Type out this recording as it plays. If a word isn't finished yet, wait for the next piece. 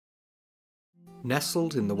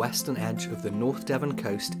Nestled in the western edge of the North Devon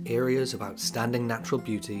coast areas of outstanding natural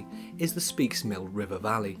beauty is the Speke River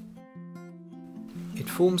Valley. It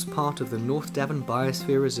forms part of the North Devon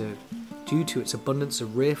Biosphere Reserve due to its abundance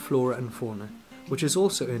of rare flora and fauna, which has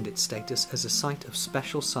also earned its status as a site of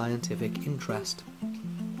special scientific interest.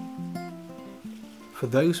 For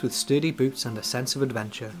those with sturdy boots and a sense of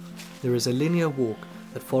adventure, there is a linear walk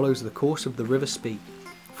that follows the course of the River Speke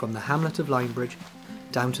from the hamlet of Linebridge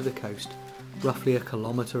down to the coast, roughly a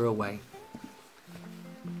kilometre away.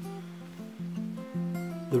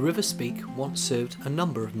 The River Speke once served a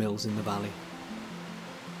number of mills in the valley,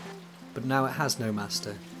 but now it has no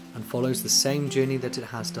master and follows the same journey that it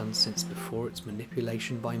has done since before its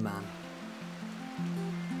manipulation by man.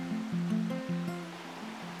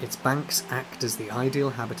 Its banks act as the ideal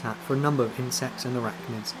habitat for a number of insects and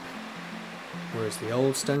arachnids, whereas the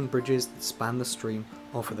old stone bridges that span the stream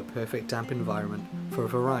offer the perfect damp environment for a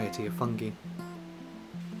variety of fungi.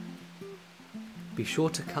 Be sure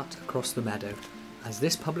to cut across the meadow, as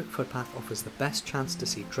this public footpath offers the best chance to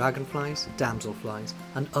see dragonflies, damselflies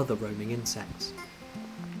and other roaming insects.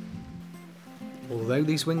 Although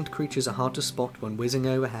these winged creatures are hard to spot when whizzing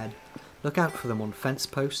overhead, look out for them on fence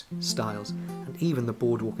posts, stiles and even the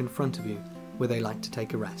boardwalk in front of you, where they like to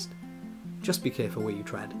take a rest. Just be careful where you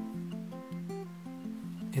tread.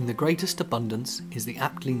 In the greatest abundance is the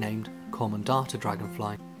aptly named common darter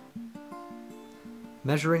dragonfly.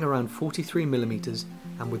 Measuring around 43mm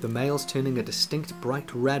and with the males turning a distinct bright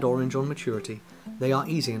red-orange on maturity, they are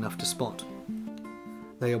easy enough to spot.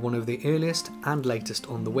 They are one of the earliest and latest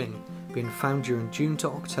on the wing, being found during June to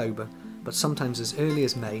October, but sometimes as early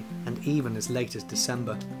as May and even as late as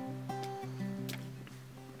December.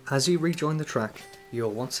 As you rejoin the track, you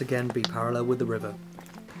will once again be parallel with the river.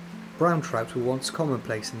 Brown trout were once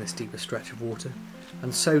commonplace in this deeper stretch of water,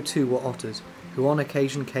 and so too were otters, who on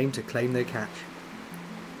occasion came to claim their catch.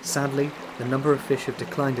 Sadly, the number of fish have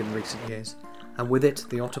declined in recent years, and with it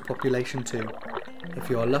the otter population too. If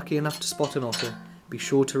you are lucky enough to spot an otter, be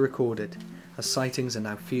sure to record it, as sightings are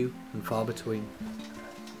now few and far between.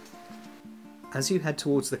 As you head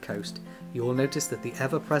towards the coast, you will notice that the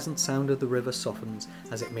ever-present sound of the river softens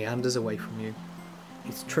as it meanders away from you,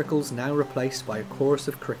 its trickles now replaced by a chorus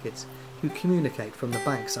of crickets who communicate from the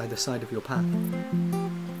banks either side of your path.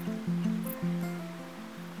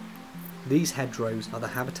 These hedgerows are the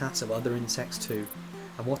habitats of other insects too,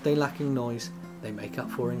 and what they lack in noise, they make up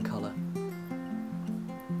for in colour.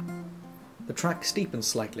 The track steepens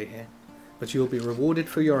slightly here, but you will be rewarded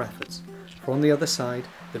for your efforts, for on the other side,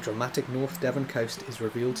 the dramatic North Devon coast is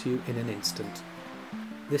revealed to you in an instant.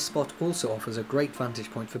 This spot also offers a great vantage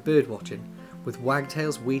point for bird watching, with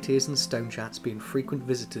wagtails, wheatears and stonechats being frequent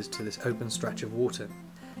visitors to this open stretch of water.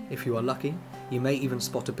 If you are lucky, you may even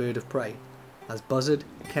spot a bird of prey, as buzzard,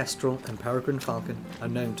 kestrel and peregrine falcon are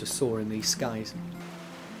known to soar in these skies.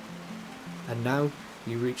 And now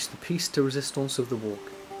you reach the piece de resistance of the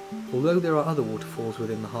walk. Although there are other waterfalls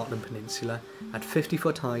within the Heartland Peninsula, at 50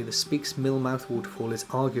 foot high the Speke's Millmouth waterfall is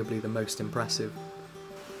arguably the most impressive.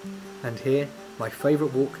 And here, my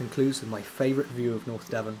favourite walk concludes with my favourite view of North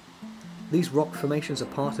Devon. These rock formations are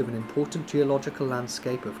part of an important geological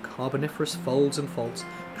landscape of carboniferous folds and faults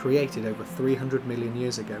created over 300 million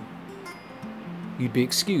years ago. You'd be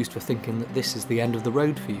excused for thinking that this is the end of the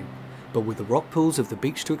road for you, but with the rock pools of the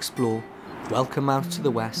beach to explore, Welcome Mouth to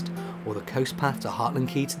the west, or the coast path to Hartland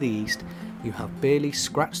Key to the east, you have barely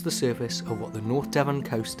scratched the surface of what the North Devon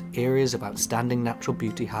coast areas of outstanding natural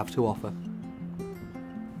beauty have to offer.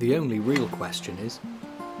 The only real question is,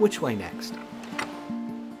 which way next?